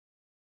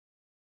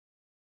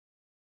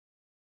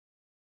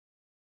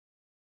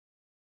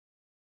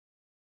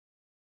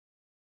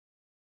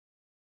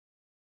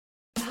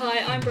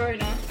I'm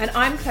Brona. And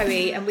I'm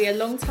Khloe, and we are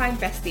long-time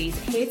besties,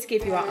 here to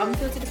give you our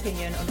unfiltered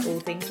opinion on all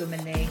things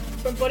womanly.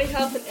 From body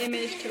health and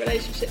image to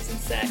relationships and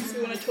sex,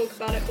 we want to talk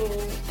about it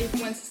all, even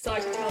when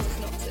society tells us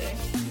not to.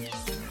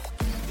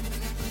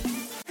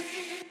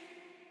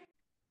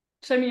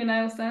 Show me your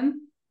nails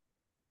then.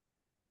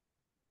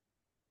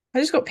 I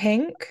just got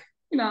pink.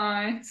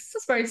 Nice.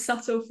 That's very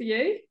subtle for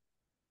you.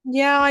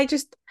 Yeah, I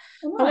Nice.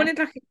 wanted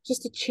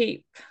just a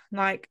cheap,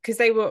 because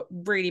they were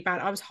really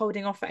bad. I was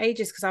holding off for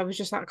ages because I was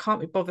just like, I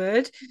can't be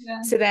bothered.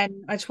 Yeah. So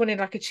then I just wanted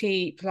like a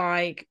cheap,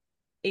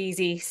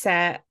 easy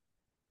set.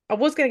 I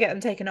was going to get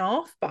them taken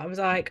off, but I was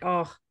like,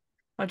 oh,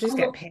 I'll just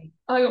get pink.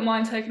 I got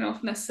mine taken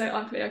off and they're so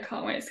ugly. I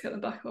can't wait to get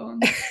them back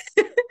on.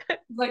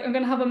 Like, I'm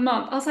going to have a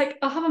month. I was like,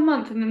 I'll have a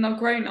month and then they'll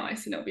grow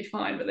nice and it'll be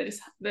fine. But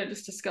they're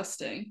just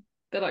disgusting.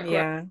 They're like,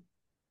 yeah,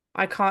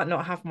 I can't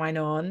not have mine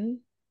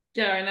on.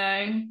 Yeah, I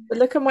know. But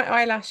look at my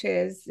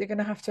eyelashes. You're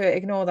gonna have to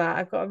ignore that.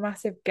 I've got a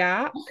massive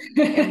gap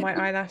in my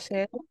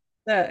eyelashes.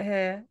 Look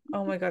here.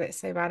 Oh my God, it's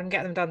so bad. I'm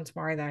getting them done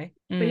tomorrow though.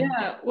 But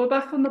yeah, we're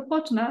back on the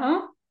pod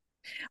now.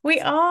 We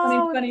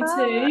are.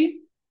 2022.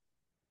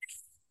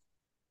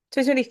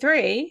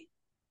 2023.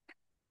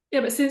 Yeah,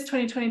 but since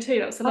 2022,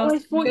 that was the Oh, last I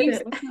thought you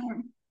said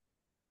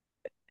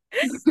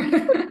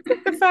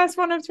the first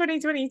one of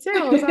 2022.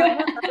 I was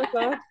like, oh, that was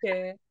last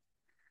year.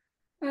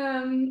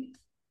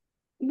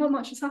 Not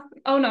much has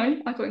happened. Oh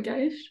no, I got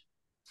engaged.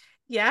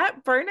 Yeah,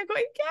 Brona got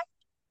engaged.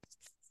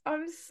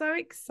 I'm so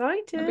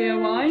excited. I'll be a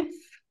wife.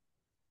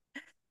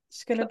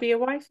 She's gonna be a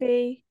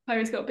wifey.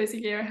 Chloe's got a busy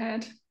year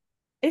ahead.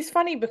 It's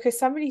funny because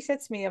somebody said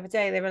to me the other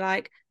day, they were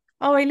like,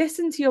 oh, I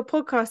listened to your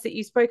podcast that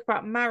you spoke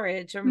about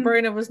marriage, and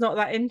Brona was not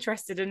that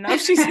interested, and now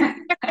she's I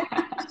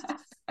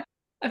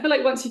feel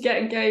like once you get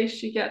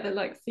engaged, you get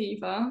the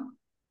fever.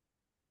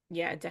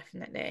 Yeah,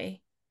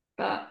 definitely.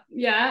 But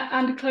yeah,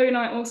 and Chloe and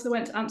I also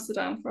went to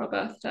Amsterdam for our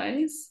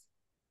birthdays.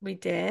 We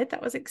did.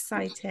 That was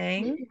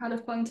exciting. We had a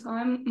fun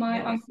time.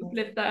 My uncle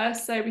lived there,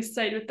 so we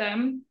stayed with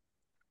them.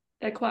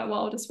 They're quite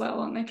wild as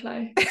well, aren't they,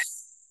 Chloe?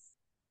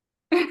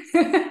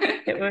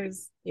 It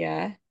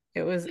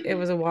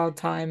was a wild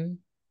time.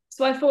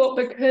 So I thought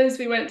because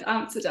we went to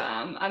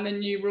Amsterdam and the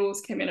new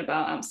rules came in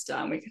about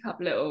Amsterdam, we could have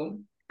a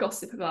little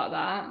gossip about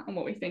that and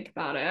what we think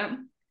about it.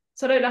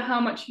 So I don't know how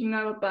much you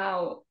know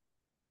about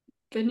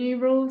the new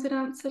rules in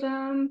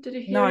Amsterdam. Did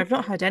you hear? No, I've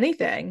not heard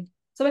anything.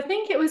 So I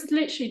think it was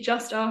literally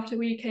just after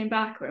we came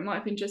back, or it might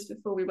have been just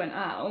before we went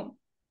out.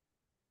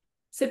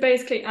 So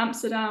basically,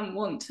 Amsterdam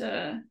want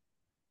to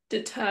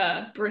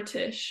deter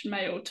British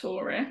male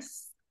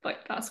tourists.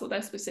 That's what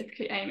they're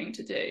specifically aiming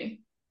to do.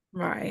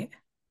 Right.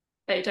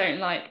 They don't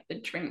like the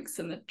drinks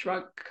and the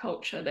drug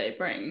culture that it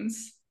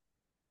brings,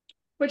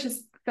 which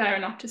is fair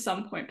enough to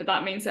some point, but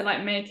that means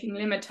they're making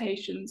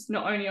limitations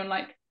not only on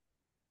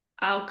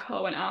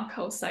alcohol and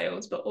alcohol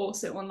sales, but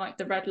also on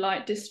the red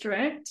light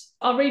district.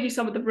 I'll read you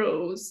some of the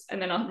rules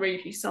and then I'll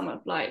read you some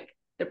of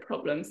the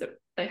problems that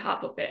they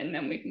have of it, and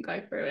then we can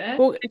go through it.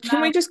 Well,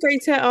 can we just go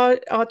to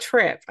our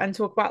trip and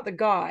talk about the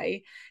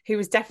guy who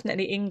was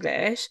definitely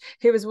English,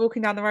 who was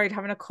walking down the road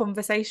having a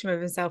conversation with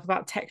himself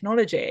about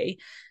technology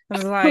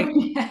and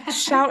was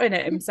shouting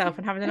at himself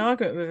and having an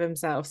argument with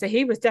himself. So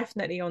he was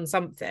definitely on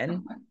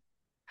something.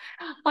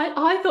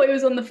 I thought he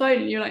was on the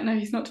phone and you're like, no,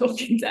 he's not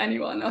talking to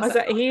anyone. I was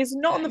like, he is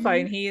not on the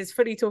phone. He is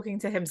fully talking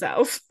to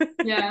himself.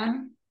 Yeah.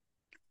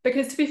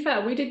 Because to be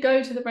fair, we did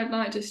go to the red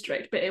light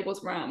district, but it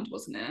was rammed,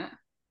 wasn't it?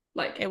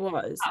 It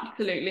was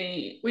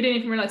absolutely. We didn't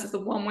even realize it's a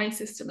one-way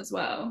system as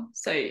well.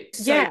 So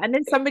yeah, and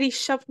then somebody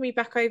shoved me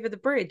back over the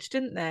bridge,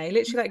 didn't they?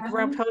 Literally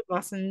grabbed hold of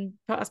us and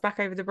put us back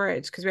over the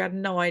bridge because we had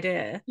no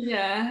idea.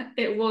 Yeah,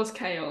 it was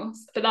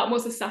chaos. But that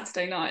was a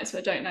Saturday night, so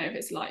I don't know if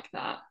it's like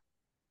that.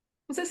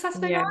 Was it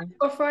Saturday night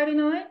or Friday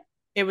night?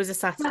 It was a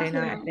Saturday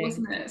night, I think.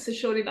 Wasn't it? So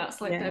surely that's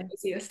their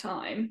busiest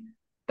time.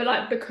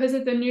 But because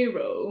of the new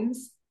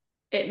rules,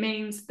 it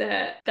means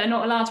that they're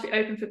not allowed to be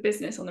open for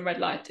business on the red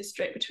light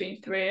district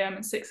between 3 a.m.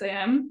 and 6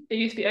 a.m. It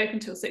used to be open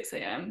till 6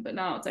 a.m., but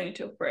now it's only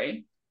till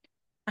 3.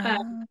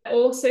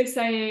 Also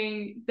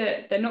saying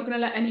that they're not going to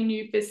let any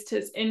new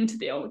visitors into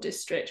the old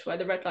district where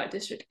the red light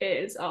district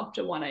is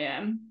after 1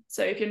 a.m.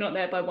 So if you're not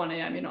there by 1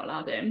 a.m., you're not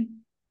allowed in.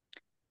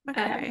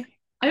 Okay.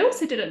 I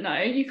also didn't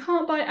know you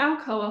can't buy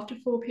alcohol after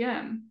 4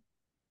 p.m.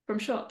 from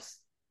shops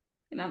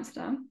in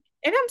Amsterdam.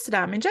 In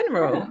Amsterdam, in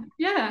general?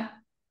 Yeah.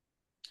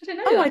 I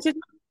didn't know that.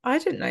 I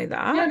didn't know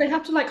that. Yeah, they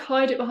have to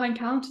hide it behind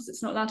counters.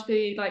 It's not allowed to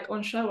be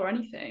on show or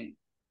anything.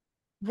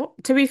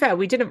 What? To be fair,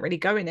 we didn't really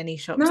go in any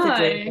shops, no,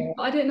 did we?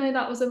 I didn't know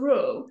that was a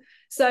rule.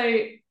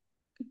 So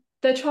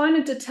they're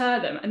trying to deter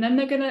them, and then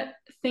they're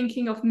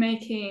thinking of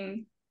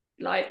making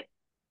an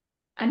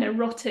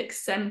erotic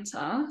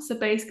center. So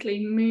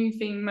basically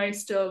moving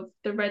most of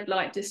the red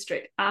light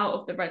district out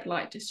of the red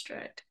light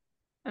district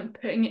and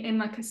putting it in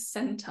a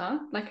center,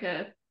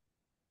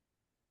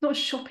 not a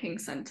shopping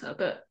center,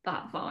 but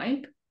that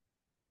vibe.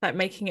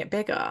 Making it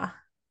bigger.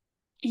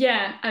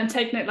 Yeah, and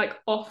taking it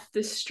off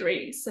the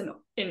streets and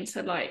into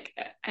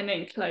an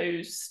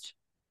enclosed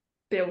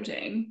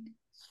building.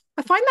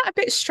 I find that a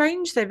bit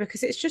strange though,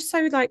 because it's just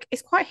so like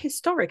it's quite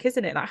historic,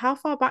 isn't it? Like how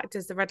far back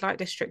does the red light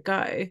district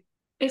go?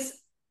 It's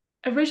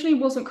originally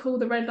wasn't called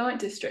the red light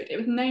district. It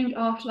was named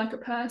after like a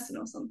person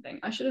or something.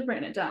 I should have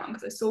written it down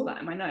because I saw that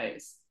in my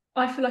notes.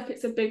 I feel like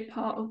it's a big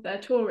part of their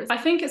tourism.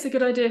 I think it's a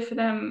good idea for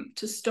them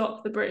to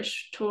stop the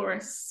British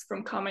tourists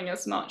from coming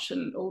as much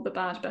and all the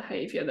bad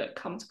behaviour that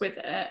comes with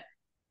it.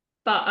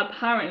 But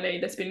apparently,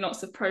 there's been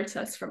lots of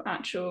protests from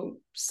actual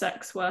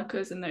sex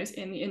workers and those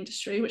in the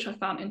industry, which I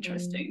found Mm.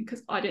 interesting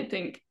because I didn't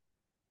think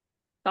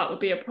that would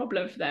be a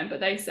problem for them.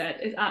 But they said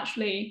it's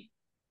actually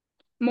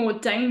more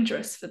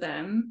dangerous for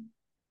them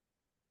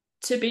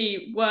to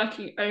be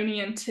working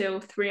only until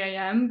 3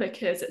 a.m.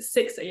 because at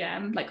 6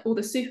 a.m., like all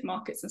the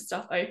supermarkets and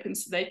stuff open,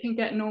 so they can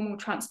get normal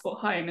transport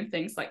home and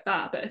things like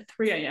that. But at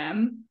 3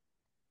 a.m.,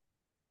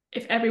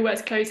 if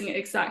everywhere's closing at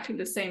exactly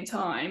the same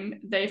time,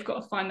 they've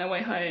got to find their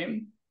way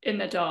home in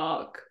the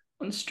dark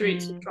on the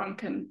streets of Mm.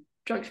 drunken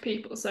drugged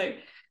people. So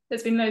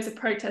there's been loads of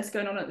protests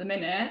going on at the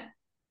minute.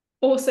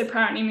 Also,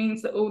 apparently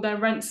means that all their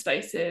rent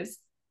spaces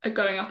are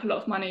going up a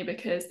lot of money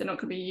because they're not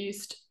going to be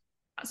used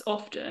as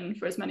often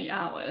for as many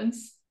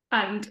hours.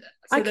 And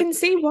I so can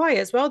see why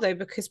as well though,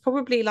 because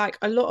probably like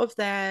a lot of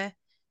their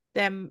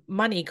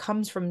money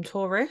comes from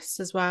tourists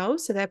as well.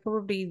 So they're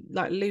probably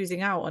like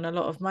losing out on a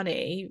lot of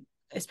money,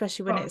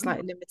 especially when it's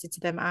like limited to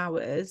them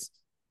hours.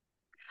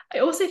 I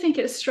also think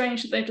it's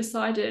strange that they've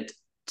decided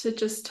to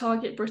just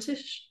target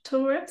British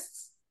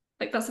tourists.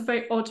 Like that's a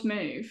very odd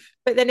move.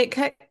 But then it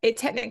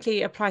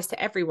technically applies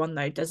to everyone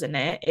though, doesn't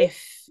it?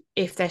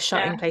 If they're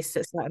shutting Yeah. places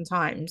at certain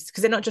times,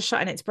 because they're not just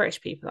shutting it to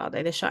British people, are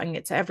they? They're shutting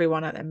it to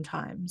everyone at them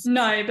times.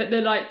 No, but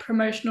the like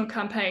promotional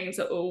campaigns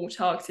are all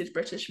targeted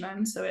British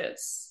men, so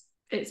it's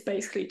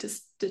basically to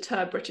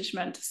deter British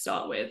men to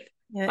start with.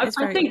 Yeah, I, it's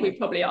I very think we odd.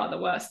 probably are the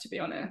worst, to be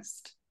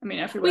honest. I mean,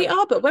 everywhere We we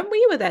are, but when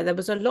we were there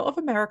was a lot of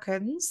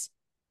Americans.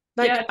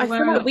 yeah, Like there I feel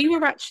were a like lot. we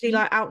were actually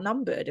like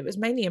outnumbered. It was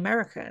mainly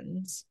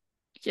Americans.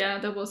 Yeah,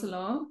 there was a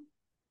lot,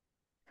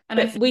 and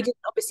I But think we didn't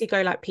obviously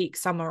go like peak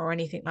summer or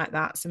anything like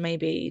that. So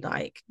maybe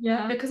like,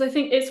 yeah, because I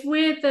think it's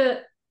weird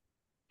that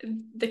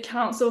the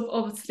council have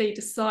obviously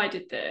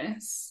decided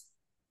this,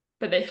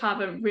 but they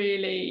haven't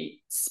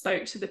really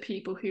spoke to the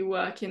people who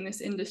work in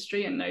this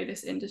industry and know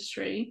this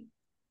industry,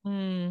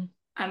 mm,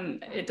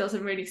 and it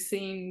doesn't really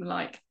seem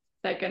like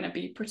they're going to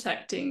be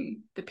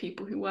protecting the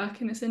people who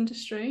work in this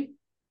industry.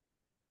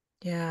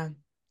 yeah,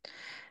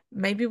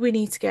 maybe we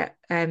need to get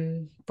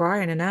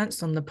Brian and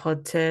Ernst on the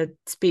pod to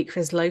speak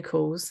with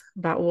locals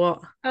about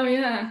Oh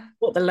yeah,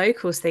 what the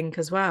locals think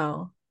as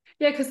well.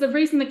 yeah, because the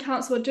reason the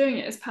council are doing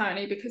it is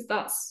apparently because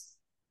that's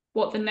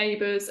what the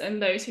neighbours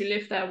and those who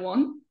live there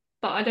want.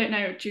 But I don't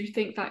know, do you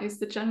think that is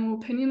the general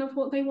opinion of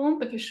what they want?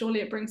 Because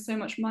surely it brings so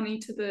much money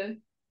to the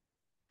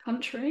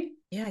country.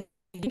 Yeah,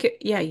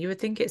 yeah, you would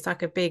think it's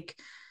like a big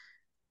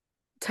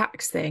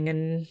tax thing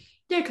and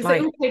Yeah, because they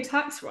like all pay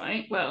tax,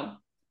 right?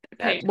 Well,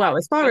 pay well,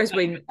 tax by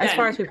as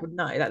far 20%. as people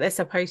know, like they're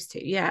supposed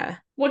to, yeah.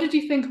 What did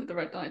you think of the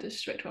red light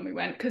district when we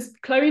went? Because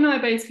Chloe and I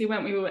basically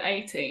went when we were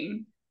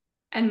 18,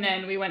 and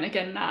then we went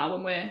again now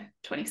when we're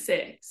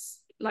 26.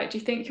 Like, do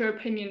you think your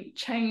opinion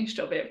changed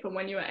of it from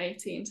when you were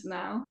 18 to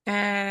now?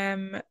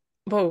 Um,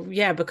 well,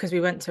 yeah, because we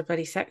went to a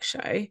bloody sex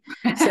show.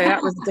 So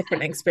that was a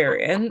different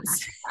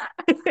experience.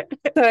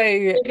 So,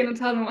 You're going to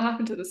tell them what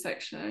happened to the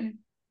sex show?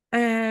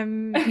 No,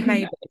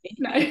 maybe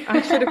no.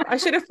 I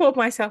should have poured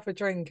myself a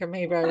drink and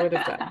maybe I would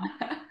have done.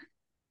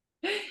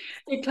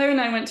 Yeah, Chloe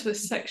and I went to a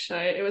sex show.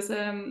 It was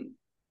an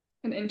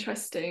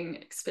interesting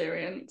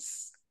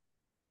experience.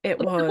 It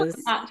There wasn't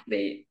was.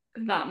 actually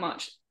that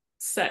much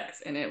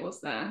sex in it, was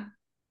there?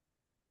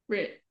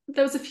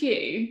 There was a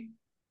few.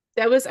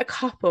 There was a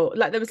couple,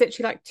 like there was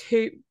literally like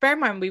two. Bear in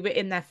mind, we were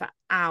in there for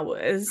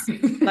hours.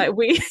 Like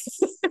we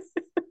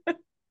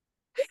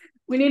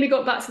We nearly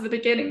got back to the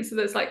beginning. So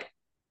there's like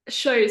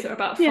shows that are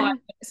about five Yeah.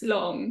 minutes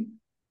long,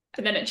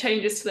 and then it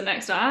changes to the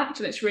next act,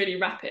 and it's really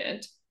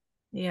rapid.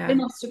 They Yeah.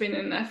 must have been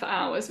in there for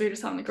hours. We were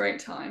just having a great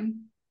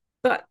time.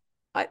 But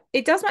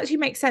it does actually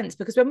make sense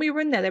because when we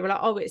were in there, they were like,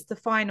 "Oh, it's the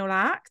final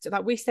act."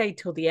 Like we stayed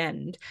till the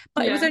end,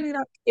 but Yeah. it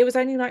was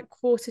only like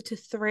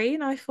 2:45,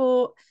 and I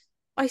thought,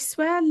 I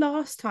swear,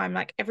 last time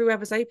like everywhere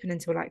was open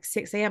until like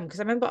 6 a.m. because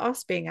I remember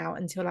us being out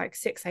until like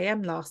 6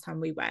 a.m. last time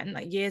we went,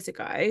 like years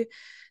ago.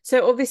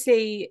 So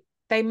obviously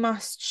they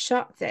must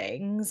shut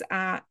things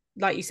at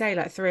like you say,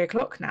 like 3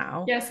 o'clock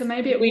now. Yeah, so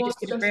maybe it We was just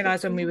didn't just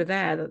realize when we before. were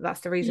there that that's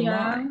the reason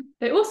Yeah. why.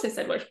 They also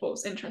said, which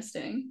was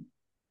interesting.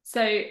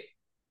 So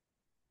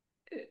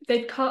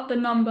they'd cut the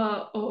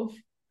number of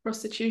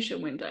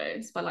prostitution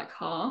windows by like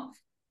half.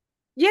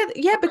 Yeah,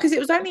 yeah, because it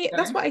was only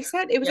that's Okay. what I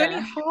said. It was only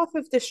Yeah. half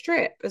of the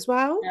strip as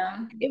well.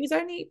 Yeah. It was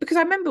only because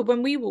I remember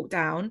when we walked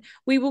down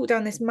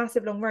this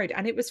massive long road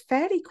and it was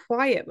fairly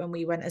quiet when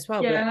we went as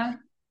well. But Yeah.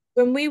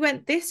 when we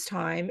went this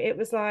time, it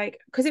was like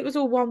because it was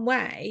all one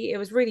way, it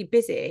was really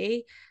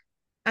busy.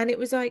 And it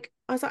was like,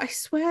 I was like, I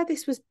swear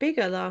this was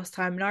bigger last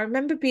time. And I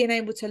remember being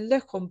able to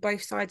look on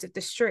both sides of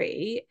the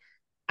street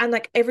and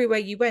like everywhere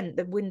you went,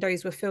 the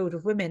windows were filled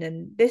with women.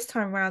 And this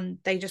time around,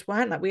 they just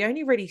weren't like, we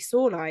only really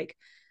saw like,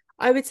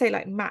 I would say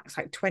like max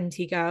like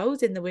 20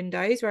 girls in the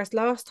windows, whereas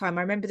last time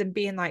I remember them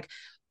being like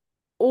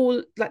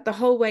all like the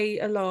whole way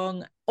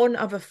along on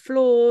other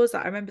floors.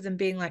 Like, I remember them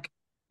being like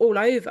all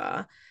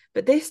over,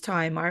 but this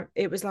time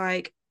it was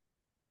like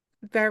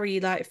very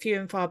like few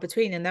and far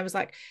between, and there was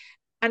like,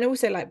 and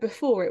also like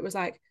before it was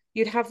like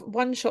you'd have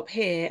one shop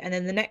here and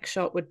then the next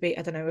shop would be,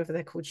 I don't know whether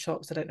they're called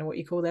shops, I don't know what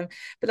you call them,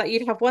 but like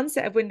you'd have one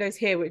set of windows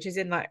here which is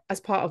in like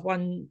as part of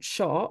one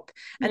shop,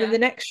 and then Yeah. the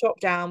next shop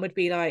down would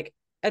be like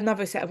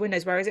another set of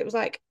windows, whereas it was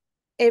like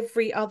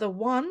every other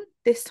one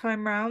this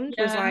time round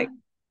was Yeah. like,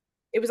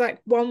 it was like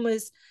one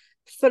was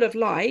full of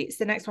lights,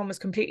 the next one was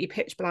completely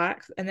pitch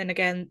black, and then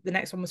again the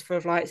next one was full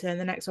of lights, and then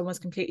the next one was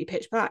completely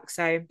pitch black.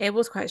 So it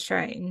was quite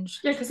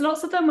strange. Yeah, because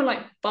lots of them were like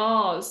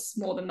bars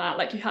more than that.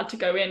 Like you had to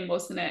go in,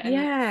 wasn't it? And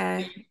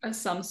Yeah, do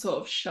some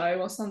sort of show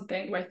or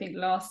something. Where I think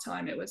last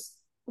time it was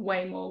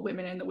way more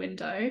women in the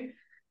window.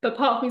 But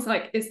part of me is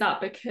like, is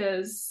that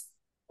because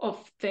of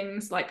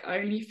things like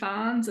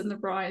OnlyFans and the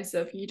rise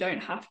of you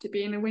don't have to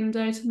be in a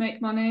window to make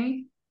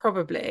money?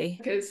 probably.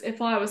 Because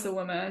if I was a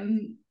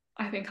woman,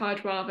 I think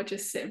I'd rather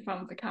just sit in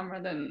front of the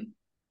camera than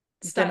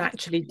Than stand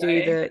actually in do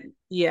the the,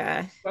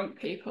 yeah. drunk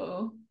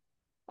people.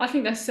 I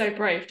think they're so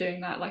brave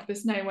doing that. Like,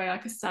 there's no way I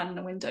could stand in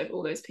a window of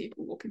all those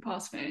people walking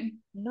past me.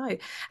 No.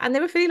 And they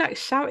were really like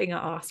shouting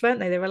at us, weren't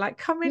they? They were like,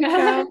 come in,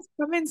 Yeah, girls,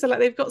 come in. So like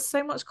they've got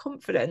so much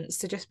confidence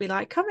to just be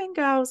like, come in,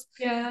 girls.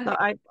 yeah.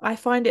 Like I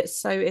find it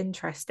so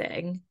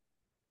interesting.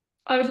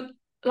 I would,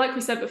 like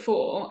we said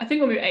before, I think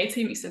when we were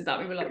 18, we said that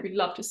we were like, we'd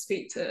love to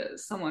speak to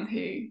someone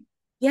who,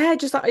 Yeah,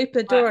 just like open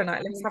the door like, and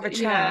like, let's have a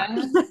chat.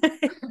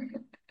 yeah.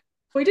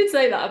 We did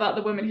say that about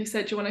the woman who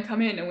said, do you want to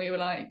come in? And we were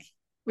like,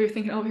 we were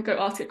thinking, oh, we could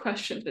go ask her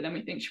questions, but then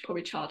we think she'd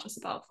probably charge us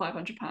about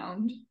 £500.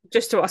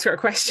 Just to ask her a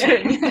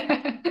question.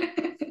 Yeah.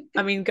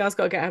 I mean, girls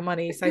got to get her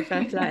money, so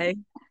fair play.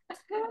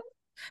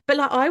 But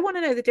like, I want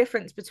to know the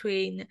difference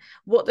between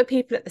what the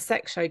people at the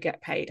sex show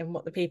get paid and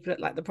what the people at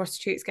like the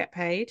prostitutes get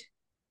paid.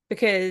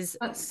 Because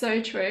That's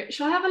so true.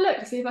 Shall I have a look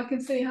to see if I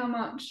can see how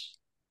much?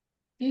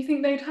 Do you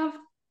think they'd have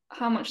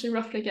how much they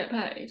roughly get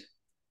paid?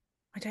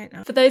 I don't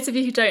know. For those of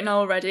you who don't know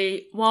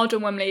already, Wild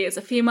and Wimley is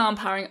a female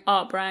empowering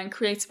art brand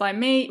created by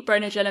me,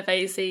 Brona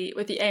Genovese,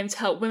 with the aim to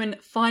help women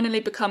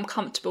finally become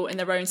comfortable in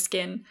their own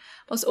skin,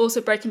 whilst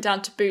also breaking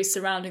down taboos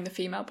surrounding the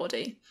female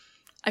body.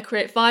 I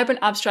create vibrant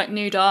abstract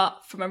nude art,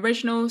 from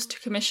originals to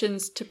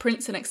commissions to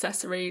prints and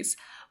accessories.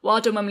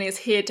 Wild and Wimley is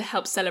here to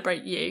help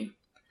celebrate you.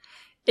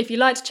 If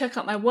you'd like to check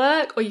out my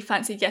work or you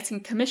fancy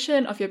getting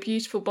commission of your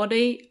beautiful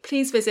body,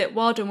 please visit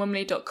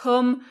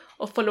wildandwimley.com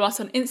or follow us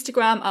on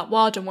Instagram at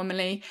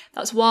wildandwimley.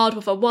 That's wild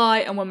with a Y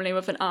and Wimley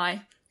with an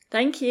I.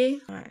 Thank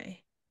you. Right.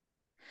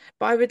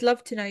 But I would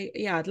love to know,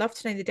 yeah, I'd love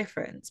to know the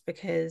difference,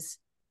 because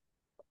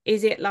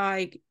is it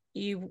like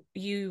you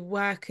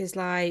work as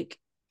like,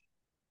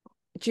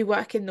 do you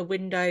work in the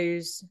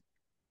windows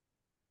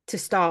to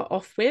start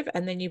off with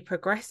and then you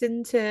progress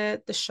into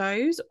the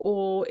shows,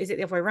 or is it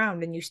the other way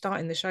around and you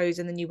start in the shows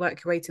and then you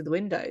work your way to the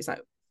windows?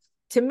 Like,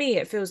 to me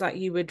it feels like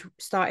you would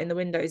start in the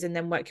windows and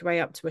then work your way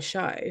up to a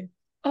show.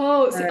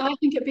 Oh, see, uh, I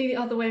think it'd be the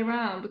other way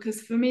around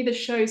because for me, the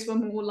shows were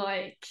more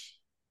like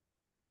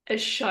a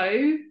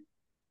show,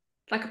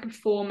 like a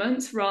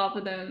performance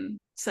rather than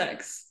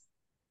sex.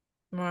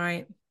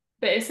 right.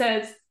 But it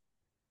says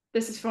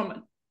this is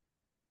from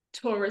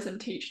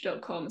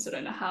tourismteach.com, so I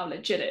don't know how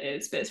legit it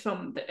is, but it's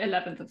from the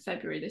 11th of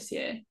February this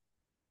year.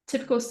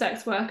 Typical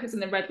sex workers in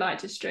the red light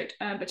district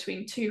earn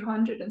between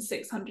 200 and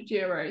 600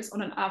 euros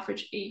on an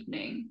average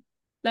evening.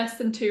 Less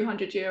than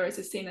 200 euros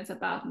is seen as a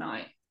bad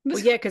night. Well,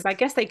 yeah, because I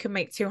guess they could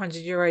make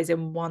 200 euros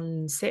in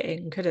one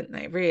sitting, couldn't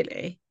they,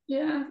 really?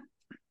 Yeah.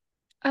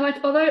 And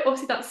like, although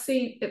obviously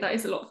that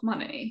is a lot of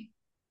money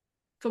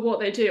for what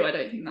they do, I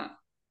don't think that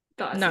is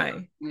a lot No,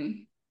 of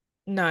money.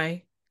 no,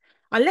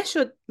 unless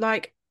you're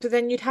like, but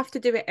then you'd have to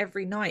do it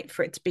every night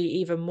for it to be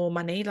even more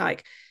money.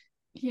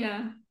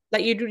 Yeah.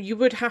 Like you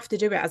would have to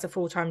do it as a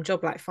full-time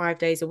job, like 5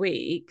 days a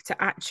week,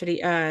 to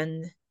actually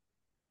earn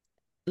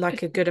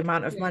like a good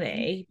amount of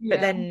money. Yeah.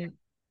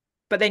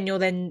 But then you're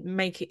then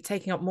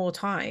taking up more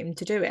time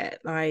to do it.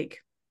 Like,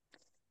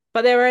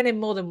 but they're earning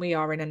more than we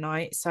are in a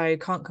night, so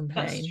can't That's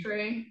complain.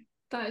 true.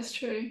 That is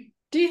true.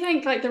 Do you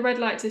think like the red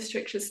light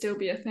district should still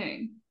be a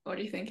thing? Or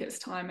do you think it's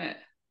time it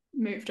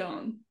moved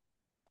on?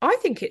 I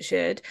think it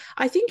should.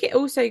 I think it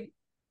also,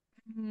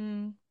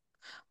 hmm,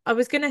 I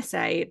was gonna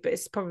say, but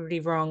it's probably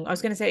wrong. I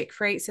was gonna say it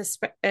creates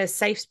a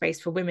safe space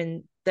for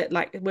women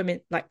like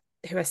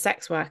who are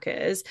sex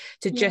workers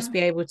to Yeah. just be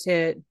able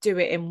to do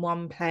it in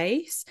one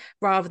place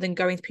rather than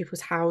going to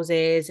people's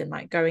houses and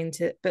like going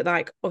to. But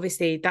like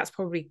obviously that's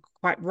probably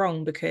quite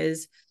wrong,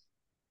 because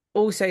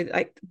also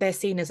like they're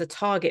seen as a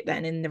target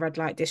then in the red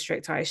light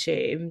district. I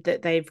assume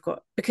that they've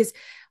got, because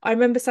I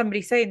remember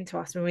somebody saying to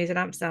us when we was in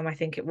Amsterdam, I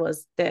think it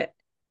was, that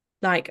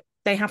like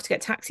they have to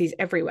get taxis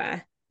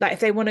everywhere. Like if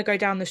they want to go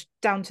down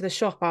to the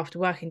shop after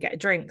work and get a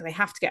drink, they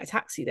have to get a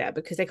taxi there,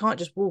 because they can't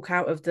just walk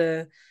out of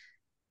the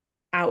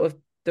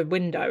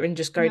window and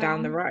just go down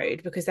Yeah. the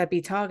road, because they'd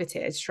be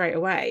targeted straight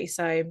away.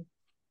 So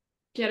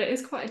Yeah, it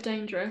is quite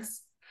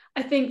dangerous.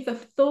 I think the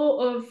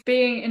thought of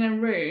being in a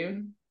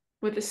room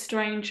with a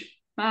strange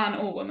man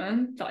or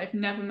woman that I've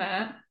never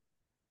met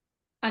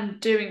and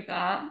doing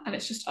that, and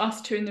it's just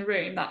us two in the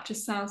room, that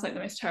just sounds like the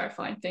most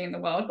terrifying thing in the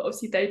world. But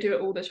obviously, they do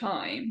it all the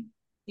time.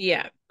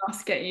 Yeah.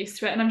 Us get used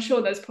to it. And I'm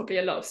sure there's probably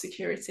a lot of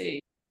security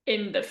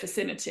in the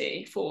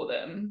vicinity for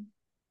them.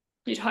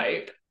 You'd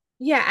hope.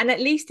 Yeah, and at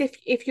least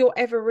if you're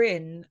ever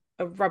in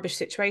a rubbish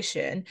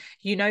situation,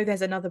 you know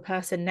there's another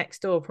person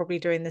next door probably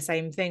doing the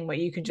same thing where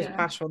you can just Yeah.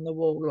 bash on the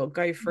wall or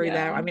go through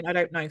there. Yeah. I mean, I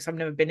don't know because I've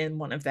never been in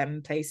one of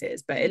them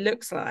places, but it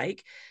looks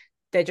like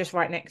they're just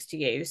right next to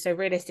you. So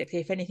realistically,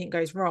 if anything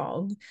goes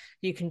wrong,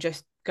 you can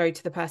just go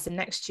to the person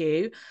next to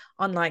you.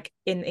 Unlike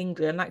in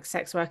England, like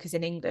sex workers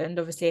in England,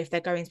 obviously, if they're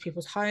going to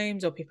people's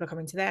homes or people are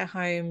coming to their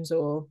homes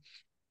or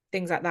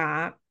things like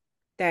that,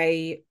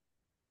 they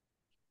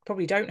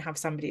probably don't have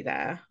somebody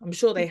there. I'm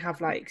sure they have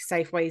like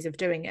safe ways of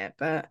doing it,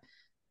 but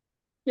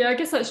Yeah, I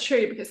guess that's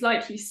true because,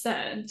 like you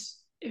said,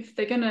 if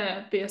they're going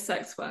to be a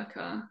sex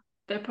worker,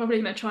 they're probably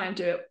going to try and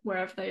do it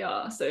wherever they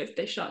are. So if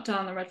they shut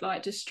down the red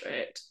light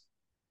district,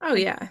 oh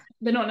yeah.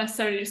 they're not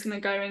necessarily just going to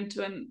go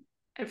into an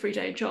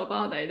everyday job,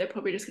 are they? They're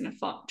probably just going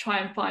to try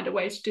and find a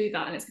way to do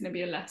that, and it's going to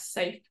be a less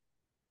safe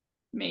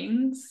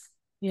means.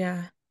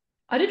 Yeah.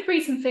 I did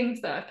read some things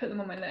though, I put them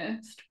on my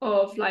list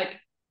of like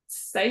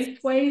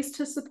safe ways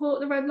to support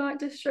the red light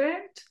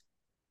district.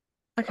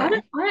 Okay.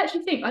 I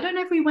actually think, I don't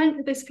know if we went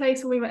to this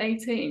place when we were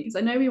 18, because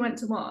I know we went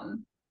to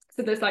one.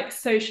 So there's like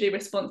socially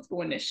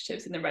responsible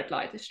initiatives in the red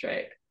light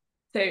district.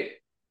 So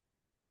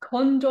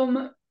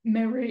Condom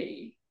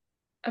Marie,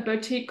 a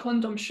boutique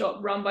condom shop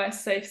run by a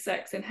safe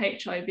sex and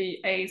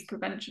HIV/AIDS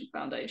prevention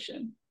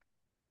foundation.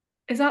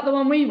 Is that the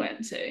one we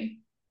went to?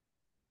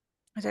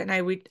 I don't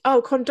know.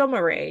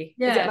 Condomery. Is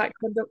it Yeah. like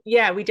condom?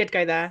 Yeah, we did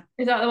go there.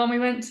 Is that the one we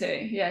went to?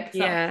 Yeah, because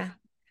that Yeah.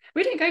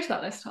 we didn't go to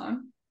that this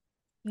time.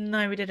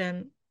 No, we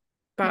didn't.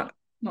 Not But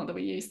not that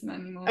we use them I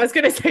anymore. was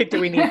gonna say,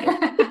 do we need them?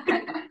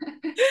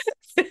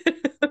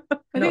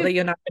 I Not that think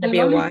you're not a gonna be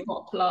a wife.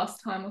 lollipop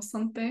last time or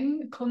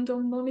something. A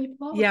condom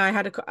lollipop. Yeah, I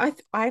had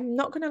I'm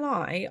not gonna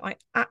lie, I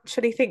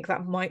actually think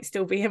that might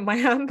still be in my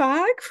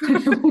handbag.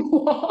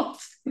 What?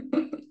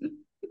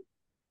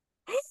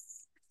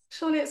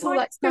 Surely it's all Might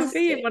like still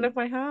be in one plastic. of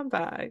my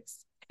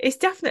handbags. It's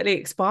definitely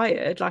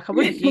expired. Like I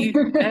wouldn't use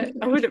it.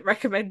 I wouldn't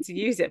recommend to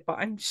use it, but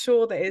I'm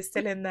sure that it's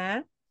still in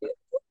there.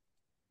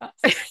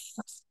 That's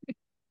disgusting.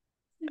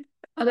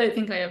 I don't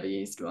think I ever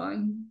used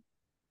one.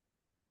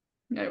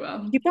 Oh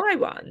well. You buy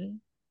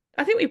one?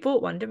 I think we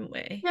bought one, didn't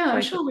we? Yeah, I'm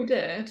Both of sure we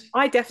did.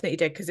 I definitely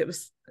did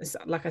because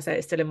like I said,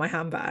 it's still in my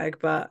handbag.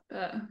 But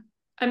But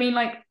I mean,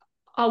 like,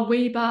 are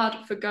we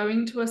bad for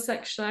going to a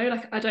sex show?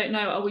 Like, I don't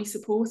know. Are we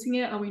supporting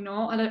it? Are we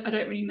not? I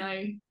don't really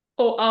know.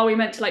 Or are we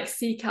meant to like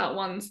seek out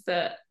ones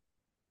that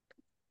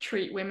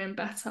treat women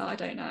better? I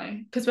don't know.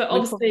 Because we're we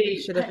probably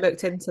obviously, should have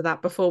looked into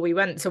that before we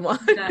went to one.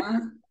 yeah.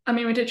 I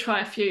mean, we did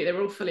try a few. They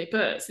were all fully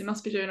booked. So they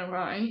must be doing all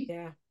right.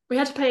 Yeah. We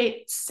had to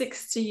pay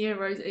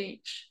 €60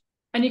 each.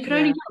 And you could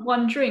only Yeah. get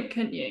one drink,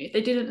 couldn't you?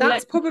 They didn't let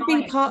That's you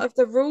probably buy part it. of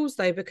the rules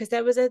though, because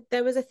there was a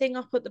thing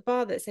up at the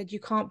bar that said you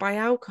can't buy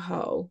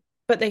alcohol,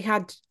 but they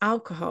had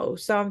alcohol.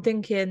 So I'm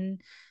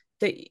thinking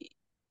that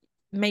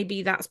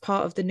maybe that's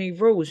part of the new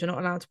rules. You're not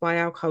allowed to buy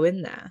alcohol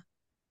in there.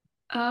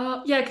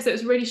 Yeah, because it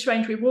was really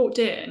strange. We walked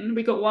in,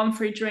 we got one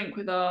free drink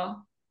with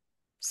our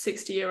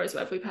 €60,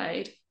 whatever we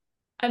paid.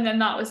 And then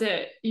that was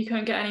it. You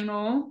couldn't get any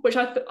more, which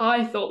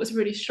I thought was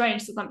really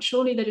strange. So I'm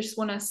surely they just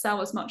want to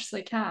sell as much as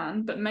they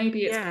can, but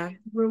maybe it's Yeah,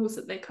 rules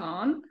that they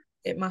can't.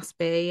 it must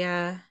be.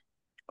 Yeah.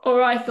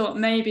 Or I thought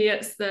maybe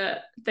it's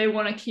that they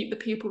want to keep the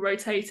people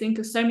rotating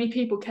because so many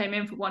people came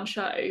in for one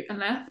show and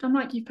left. I'm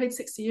like, you paid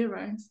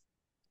 €60.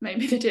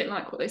 Maybe they didn't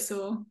like what they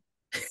saw.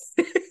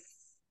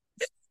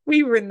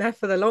 We were in there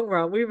for the long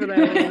run. We were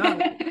there all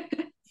night.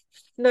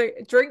 No,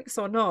 drinks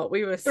or not,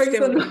 we were Drinks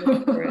still or in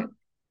it for not. it.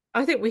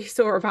 I think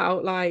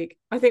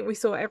we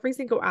saw every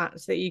single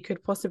act that you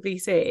could possibly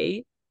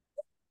see.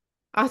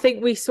 I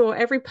think we saw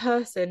every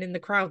person in the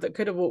crowd that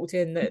could have walked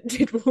in that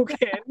did walk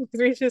in because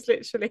we just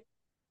literally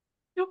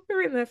we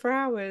were in there for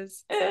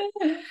hours.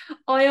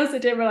 I also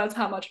didn't realize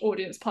how much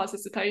audience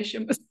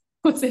participation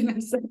was in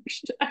a sex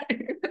show.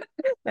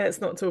 Let's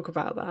not talk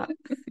about that.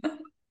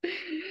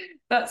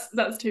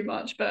 That's too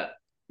much, but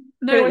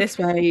Put no it one this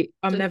way,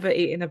 I'm did. never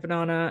eating a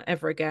banana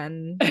ever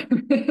again.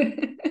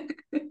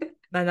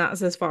 And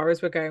that's as far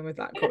as we're going with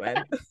that comment.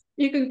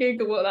 You can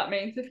Google what that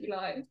means if you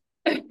like.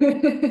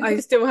 I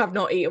still have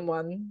not eaten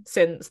one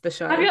since the Have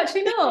show. you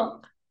actually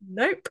not?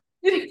 Nope.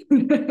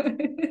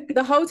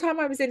 The whole time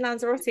I was in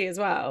Lanzarote as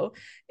well,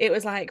 it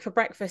was like for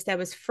breakfast there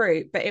was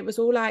fruit, but it was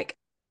all like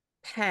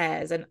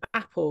pears and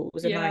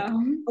apples and like Yeah.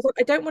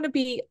 I don't want to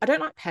be I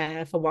don't like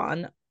pear for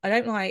one. I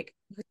don't like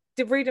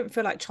really didn't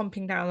feel like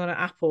chomping down on an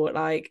apple at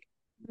like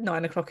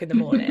 9 o'clock in the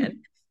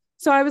morning.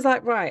 So I was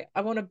like, right,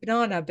 I want a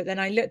banana, but then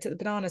I looked at the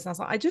bananas and I was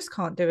like, I just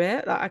can't do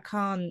it. Like I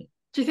can't.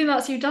 Do you think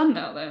that's you done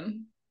now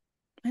then?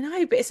 I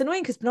know, but it's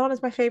annoying because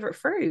banana's my favorite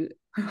fruit.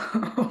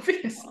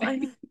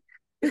 Obviously.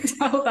 I,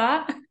 Tell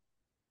that.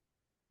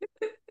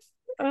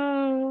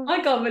 oh, I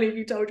I can't believe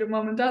you told your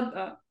mum and dad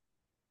that.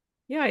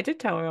 Yeah, I did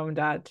tell my mum and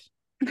dad.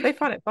 They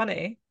find it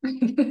funny.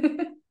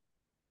 I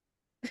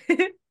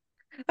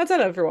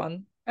tell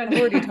everyone. I I've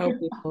already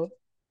told know. people.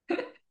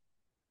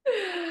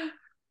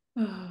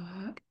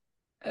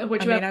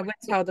 Would I you ever? mean, I would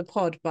tell the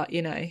pod, but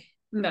No,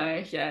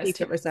 yeah, it's keep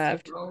too it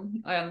reserved. personal.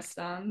 I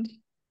understand.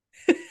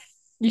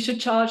 You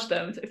should charge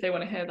them if they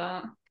want to hear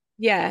that.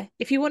 Yeah,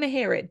 if you want to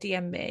hear it,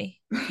 DM me.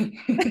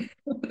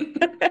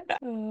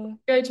 Oh.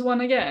 Go to one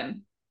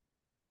again.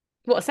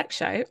 What a sex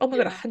show. Oh my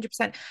God, Yeah.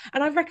 100%.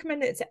 And I've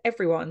recommended it to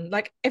everyone,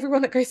 like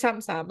everyone that goes to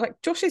Amsterdam. Like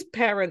Josh's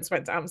parents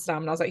went to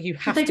Amsterdam and I was like, you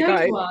Did have they to go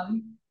go. to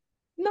one?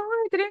 No,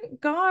 they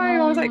didn't go. I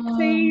was like,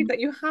 please, Oh, like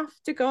you have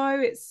to go.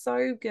 It's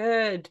so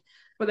good.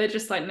 well, they're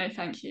just like, no,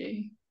 thank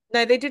you.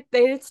 No, they did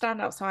stand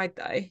outside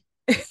though.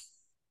 And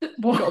got a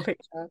What?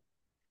 picture.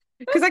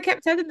 Because I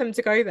kept telling them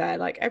to go there,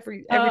 like every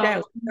day I Oh,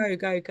 was like,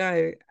 go, go,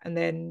 go. And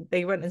then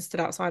they went and stood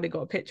outside and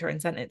got a picture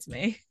and sent it to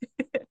me.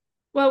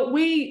 well,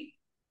 we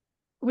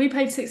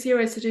paid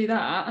 €6 to do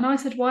that, and I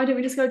said, why don't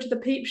we just go to the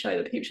peep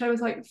show? The peep show was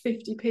like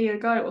 50p a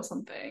go or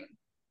something.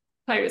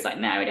 Chloe was like,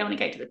 no, we don't want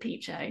to go to the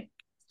peep show.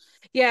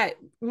 Yeah,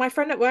 my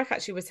friend at work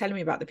actually was telling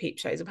me about the peep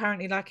shows.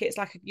 Apparently, like it's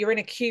like you're in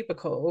a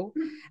cubicle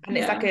and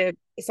Yeah.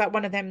 it's like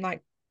one of them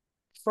like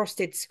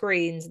frosted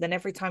screens, and then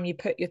every time you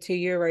put your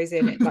 €2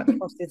 in it, like the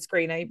frosted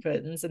screen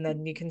opens, and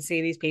then you can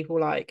see these people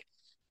like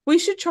we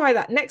should try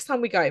that. Next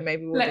time we go,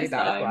 maybe we'll do Next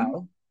that as time.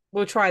 well.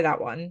 We'll try that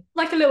one.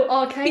 Like a little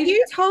But arcade.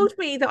 you told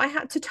me that I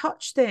had to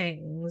touch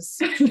things.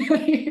 I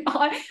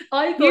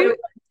thought it was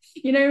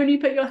You like, when you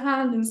put your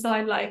hand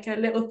inside like a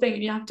little thing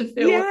and you have to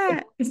feel what it yeah.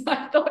 is.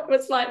 I thought it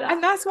was like And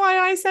that. that's why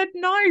I said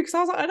no, because I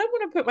was like, I don't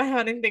want to put my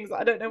hand in things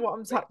that I don't know what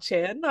I'm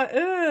touching. Like,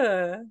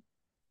 ugh.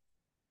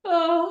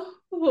 Oh,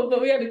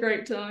 but we had a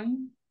great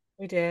time.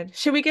 We did.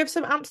 Should we give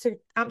some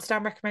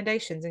Amsterdam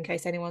recommendations in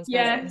case anyone's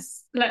going?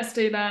 Yes, let's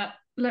do that.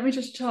 Let me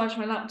just charge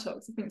my laptop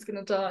because I think it's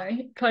going to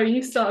die. Chloe,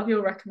 you start with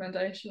your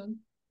recommendation.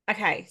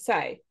 Okay,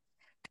 so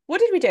what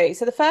did we do?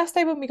 So the first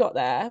day when we got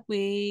there,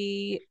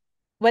 we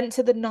went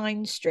to the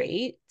 9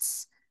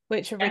 streets,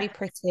 which are really Yeah.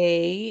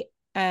 pretty.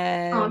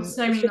 Oh, so It's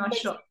many just nice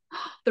shots.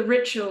 The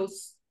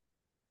rituals.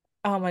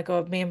 oh my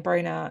God, me and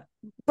Brona,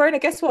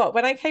 guess what?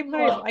 When I came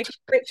home, What? I got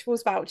a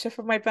rituals voucher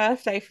for my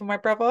birthday from my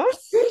brother.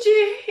 Did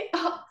you?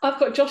 Oh, I've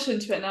got Josh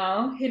into it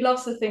now. He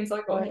loves the things I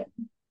got God, him.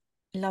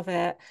 love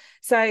it.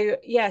 So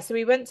yeah, so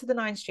we went to the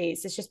 9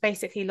 streets. It's just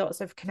basically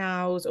lots of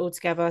canals all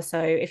together. So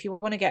if you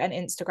want to get an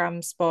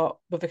Instagram spot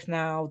with a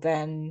canal,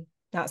 then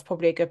that's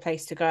probably a good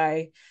place to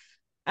go.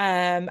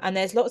 And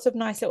there's lots of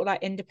nice little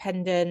like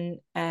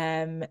independent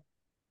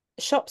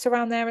shops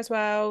around there as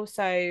well.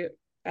 So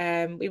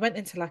we went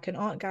into like an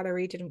art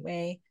gallery, didn't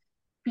we?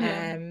 Yeah.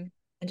 And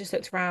just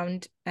looked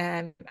around.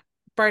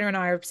 Brona and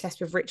I are obsessed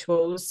with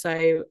rituals,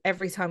 so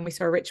every time we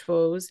saw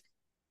rituals,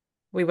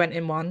 we went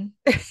in one.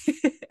 Did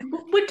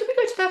we go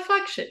to their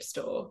flagship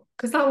store?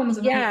 Because that one was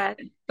amazing. Yeah,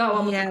 That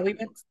one was yeah, we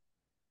amazing. went.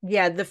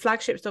 Yeah, the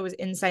flagship store was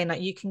insane.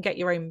 Like you can get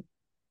your own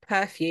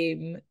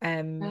perfume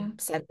Yeah.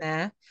 sent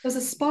there. There's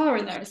a spa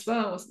in there as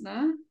well, wasn't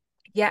there?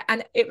 Yeah,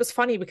 and it was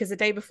funny because the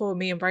day before,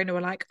 me and Brona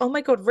were like, "Oh my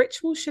God,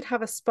 Rituals should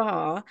have a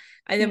spa."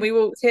 And then Yeah. we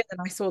walked in and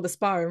I saw the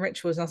spa in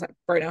Rituals, and I was like,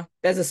 "Brona,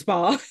 there's a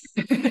spa."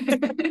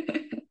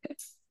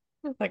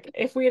 Like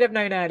if we'd have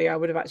known earlier, I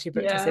would have actually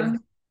booked us Yeah.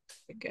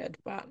 in. Good,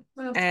 but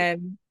That's good.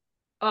 um,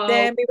 Oh,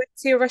 then we went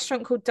to a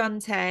restaurant called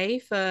Dante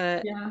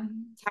for yeah.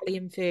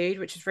 Italian food,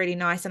 which was really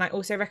nice. And I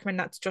also recommend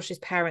that to Josh's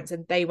parents,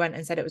 and they went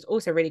and said it was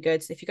also really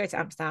good. So if you go to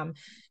Amsterdam,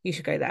 you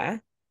should go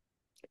there.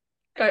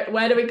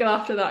 Where do we go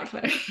after that,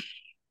 Chloe?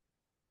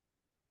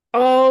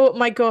 Oh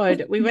my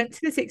God. We went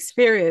to this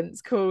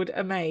experience called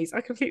Amaze.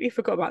 I completely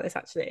forgot about this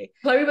actually.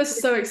 Chloe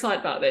was so excited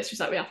about this. She's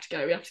like, we have to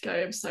go, we have to go.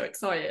 I'm so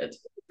excited.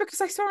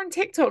 Because I saw on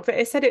TikTok that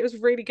it said it was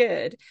really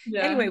good.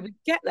 Yeah. Anyway, we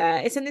get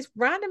there. It's in this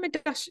random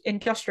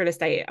industrial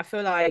estate. I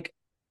feel like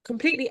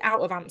completely out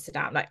of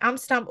Amsterdam. Like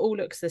Amsterdam all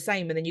looks the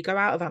same, and then you go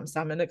out of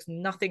Amsterdam and it looks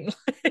nothing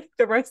like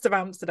the rest of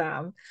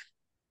Amsterdam.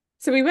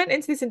 So we went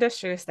into this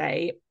industrial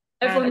estate,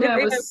 and I Everyone didn't there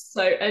really know. was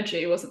so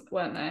edgy,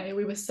 weren't they?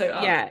 We were so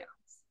up. Yeah,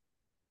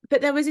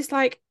 but there was this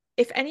like.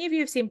 If any of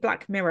you have seen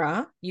Black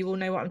Mirror, you will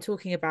know what I'm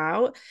talking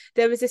about.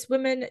 There was this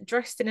woman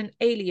dressed in an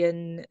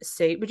alien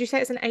suit. Would you say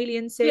it's an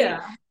alien suit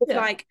Yeah. with Yeah.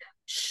 like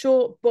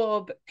short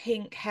bob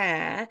pink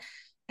hair?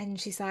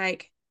 And she's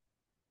like,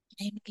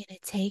 I'm gonna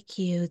take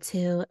you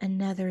to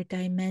another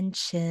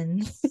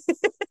dimension.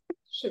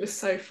 She was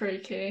so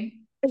freaky.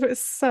 It was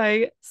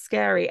so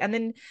scary. And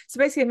then so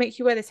basically they make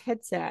you wear this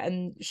headset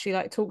and she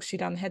like talks to you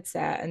down the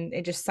headset and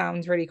it just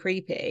sounds really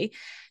creepy.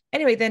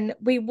 Anyway, then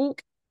we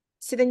walk.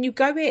 So then you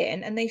go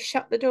in and they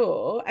shut the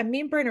door, and me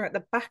and Bruna are at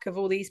the back of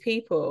all these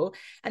people,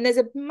 and there's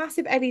a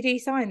massive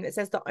LED sign that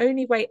says the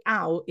only way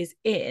out is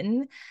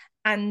in.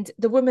 And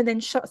the woman then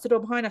shuts the door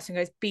behind us and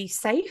goes, "Be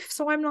safe."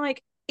 So I'm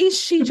like, is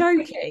she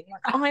joking?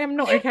 Like, I am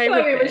not okay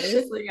with Chloe was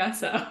this. shitting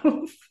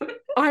herself.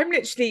 I'm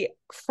literally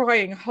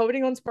crying,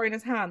 holding on to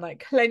Brona's hand,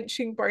 like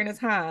clenching Brona's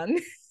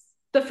hand.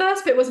 The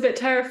first bit was a bit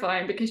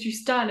terrifying because you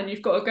stand and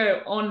you've got to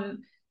go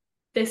on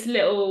this No,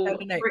 little no,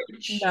 no,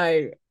 bridge.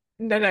 no,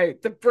 No,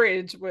 the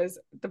bridge The was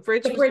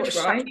what bridge,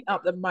 shut right? me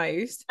up the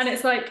most. And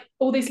it's like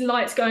all these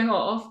lights going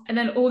off, and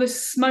then all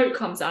this smoke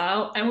comes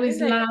out, and all No, these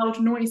no. loud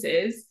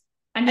noises,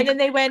 and you And then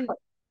can't,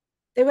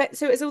 they went,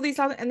 so it's all these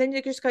loud, and then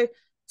you just go,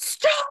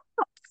 stop,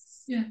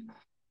 yeah,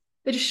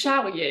 they just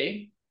shout at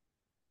you.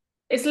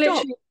 It's stop.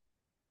 literally,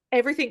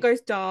 Everything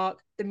goes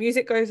dark, the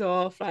music goes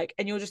off, like,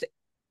 and you're just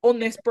on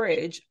this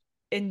bridge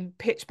in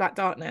pitch black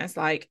darkness,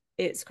 like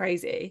it's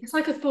crazy. it's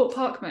like a Thought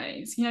Park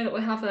maze, you know, that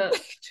we have at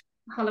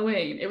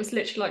Halloween. It was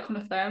literally like one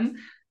of them.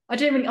 I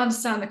didn't really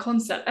understand the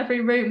concept.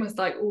 Every room was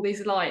like all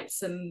these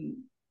lights and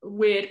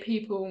weird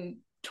people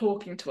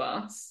talking to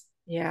us.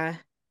 Yeah.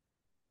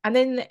 And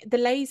then the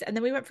laser, and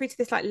then we went through to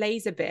this like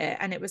laser bit,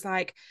 and it was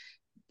like,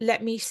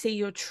 let me see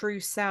your true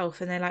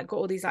self. And they like got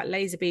all these like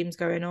laser beams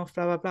going off,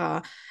 blah, blah,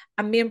 blah.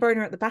 And me and Brona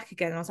are at the back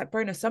again. And I was like,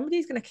 Brona,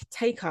 somebody's going to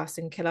take us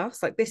and kill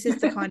us. Like, this is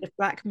the kind of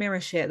Black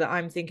Mirror shit that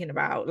I'm thinking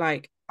about.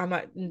 Like, I'm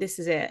like, this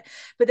is it.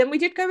 But then we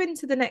did go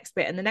into the next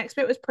bit, and the next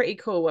bit was pretty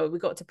cool where we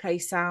got to play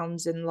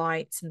sounds and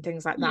lights and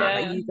things like that.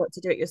 Like, Yeah, you got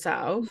to do it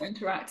yourself.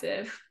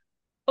 interactive.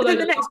 But Although then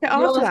the the next bit last,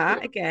 after last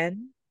that, room,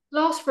 again,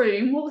 last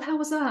room, what the hell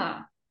was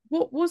that?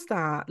 what was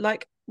that?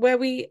 Like, where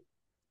we,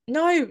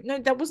 no,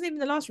 that wasn't even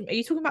the last room. Are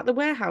you talking about the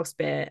warehouse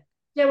bit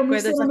Yeah, when we were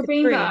where there's sitting on like the a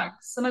tree?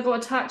 beanbags and I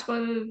got attacked by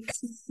the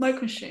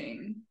smoke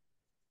machine.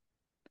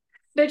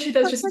 Literally,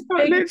 there's just I a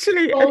got big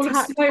literally bowl of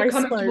attacked smoke by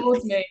coming smoke.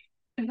 towards me.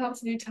 It's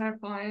absolutely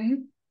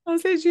terrifying. I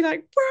was literally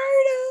like,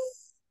 Brona.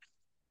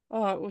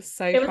 Oh, it was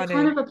so It was kind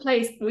funny. of a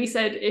place we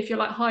said if you're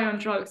like high on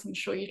drugs, I'm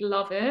sure you'd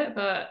love it,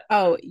 but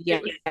Oh, it yeah.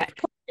 was it,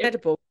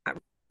 Incredible. That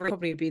would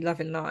probably be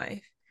loving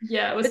life.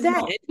 yeah, it was But then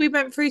not. we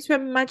went through to a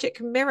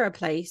magic mirror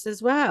place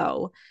as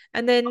well.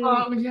 And then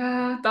Oh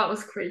yeah, that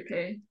was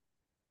creepy.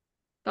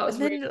 That And was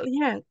really then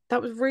yeah,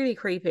 that was really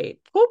creepy.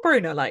 Poor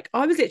Brona, like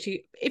I was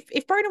literally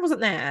if Brona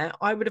wasn't there,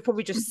 I would have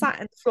probably just sat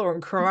on the floor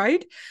and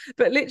cried.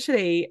 But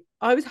literally,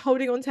 I was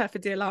holding on to her for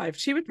dear life.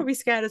 She was probably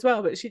scared as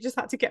well, but she just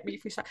had to get me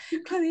through. She's like,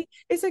 Chloe,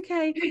 it's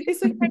okay,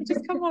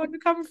 just come on,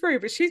 come through.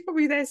 But she's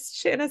probably there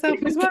shitting herself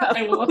as well.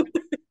 I was.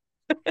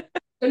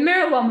 The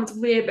mirror one was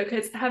weird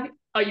because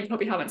you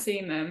probably haven't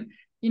seen them.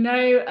 You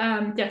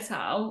know, Get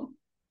Out.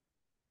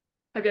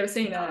 Have you ever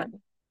seen No, it?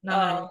 no.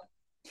 Oh,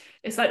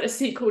 it's like a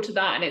sequel to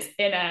that, and it's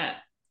in a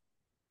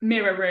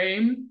mirror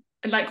room.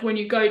 And like when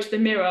you go to the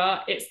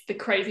mirror, it's the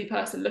crazy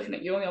person looking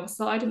at you on the other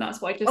side, and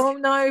that's why I just Oh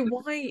no,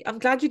 why? I'm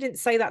glad you didn't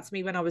say that to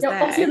me when I was yeah.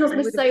 there Obviously, I'm not because I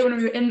going to would have say when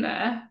we just were in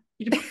there.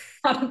 You'd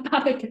have a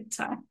panic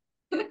attack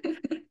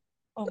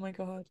oh my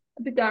God.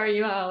 to carry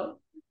you out.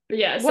 But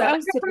yeah, so What I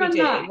else did we recommend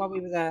that. do while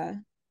we were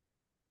there?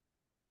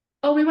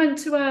 Oh, we went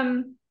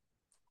to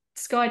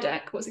Sky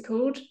Deck. What's it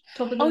called?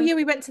 Top of Oh the yeah,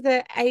 we went to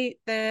the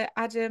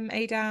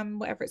Adam,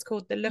 whatever it's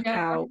called, the yeah,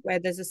 lookout where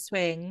there's a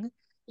swing.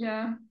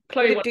 yeah. We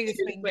Chloe didn't wanted do to the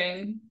do the swing.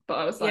 swing, but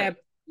I was Yeah, like,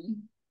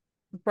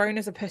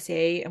 Brona's a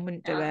pussy and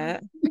wouldn't do yeah.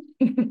 it.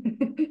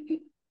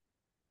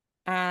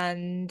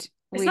 And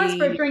It's nice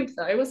for a we drink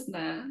though, wasn't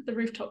it? The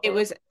rooftop it bar.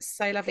 was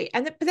so lovely.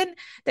 But then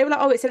they were like,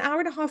 oh, it's an hour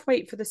and a half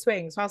wait for the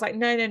swing. So I was like,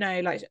 no, no,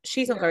 no, like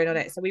she's not going Yeah, on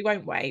it. So we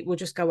won't wait. We'll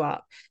just go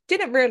up.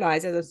 Didn't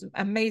realize there was an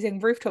amazing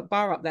rooftop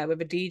bar up there with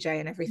a DJ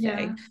and yeah.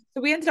 everything.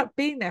 So we ended up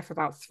being there for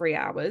about 3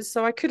 hours.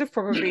 So I could have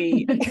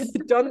probably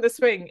done the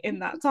swing in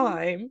that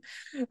time.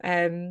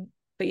 Um,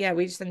 but yeah,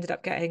 we just ended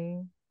up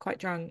getting quite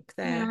drunk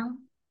there. Yeah.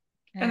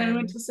 And then we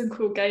went Um, to some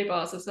cool gay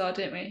bars as well,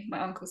 didn't we? My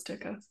uncles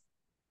took us.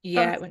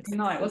 That yeah, was it went the to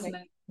night, wasn't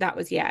it? that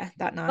was yeah,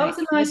 that That was night.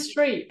 a nice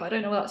street, but I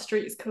don't know what that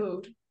street is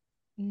called.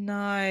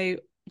 No.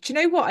 Do you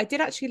know what? I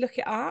did actually look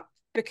it up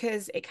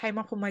because it came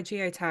up on my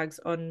geotags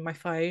on my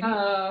phone.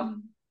 Uh,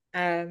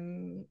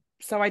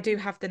 So I do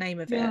have the name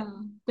of it. yeah.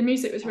 The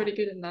music was But really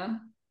good in there.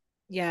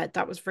 yeah,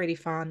 that was really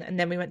fun. And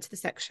then we went to the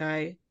sex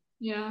show.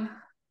 Yeah.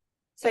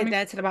 Then Stayed we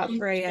there till about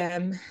 3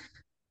 a.m.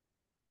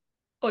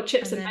 or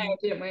chips And and mayo, then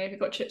didn't we? We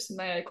got chips and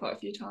mayo quite a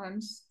few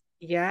times.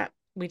 yeah,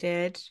 we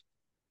did.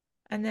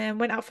 And then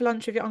went out for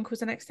lunch with your uncles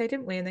the next day,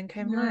 didn't we? And then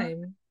came Yeah.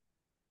 home.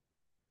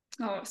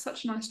 Oh, it was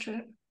such a nice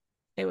trip.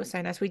 It was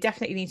so nice. We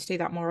definitely need to do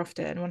that more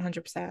often,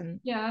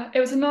 100%. Yeah. It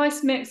was a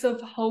nice mix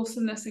of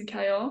wholesomeness and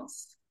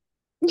chaos.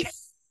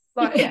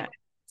 Like Yeah.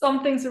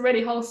 some things were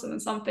really wholesome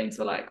and some things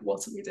were like,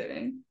 what are we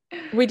doing?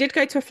 We did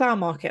go to a flower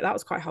market. That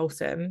was quite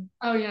wholesome.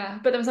 Oh yeah.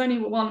 But there was only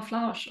one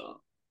flower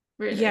shop,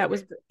 Yeah, really. it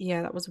was.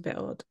 Yeah, that was a bit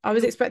odd. I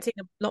was expecting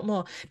a lot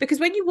more because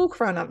when you walk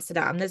around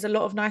Amsterdam, there's a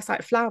lot of nice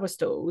like flower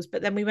stalls.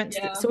 But then we went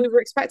to Yeah. so we were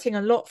expecting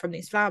a lot from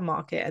this flower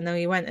market, and then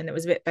we went and it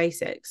was a bit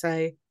basic.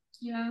 So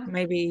Yeah.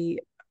 maybe,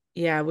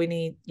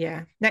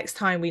 yeah, next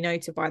time we know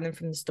to buy them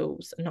from the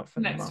stalls and not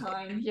from the Next market.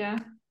 time. Yeah.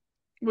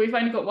 We've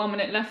only got 1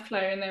 minute left,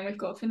 Chloe, and then we've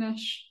got to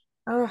finish.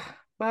 Oh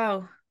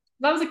wow,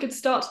 That was a good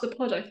start to the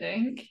pod, I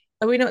think.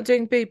 are we not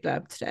doing boob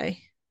blurb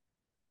today?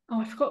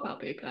 Oh, I forgot about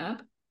Boo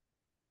Blab.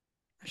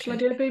 Shall I Okay,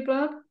 do a Boo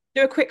Blab?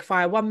 do a quick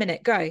fire, 1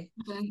 minute, go.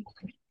 Okay.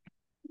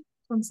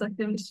 1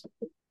 second.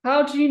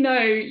 How do you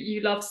know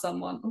you love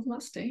someone? Oh,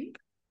 that's deep.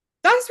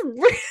 That's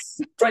really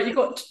Right, you've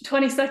got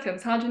 20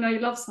 seconds. How do you know you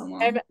love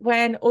someone?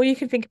 when all you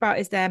can think about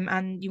is them,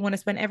 and you want to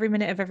spend every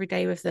minute of every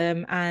day with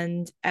them,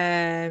 and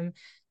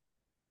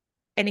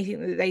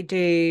anything that they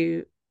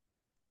do,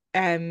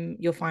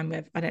 you're fine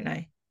with? I don't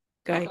know.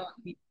 Go.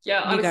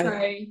 Yeah, I You would go.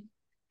 say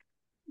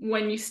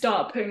when you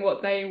start putting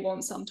what they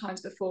want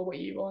sometimes before what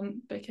you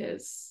want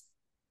because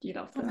you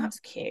love Oh, them. that's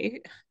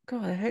cute.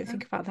 God, I don't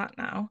think about that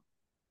now.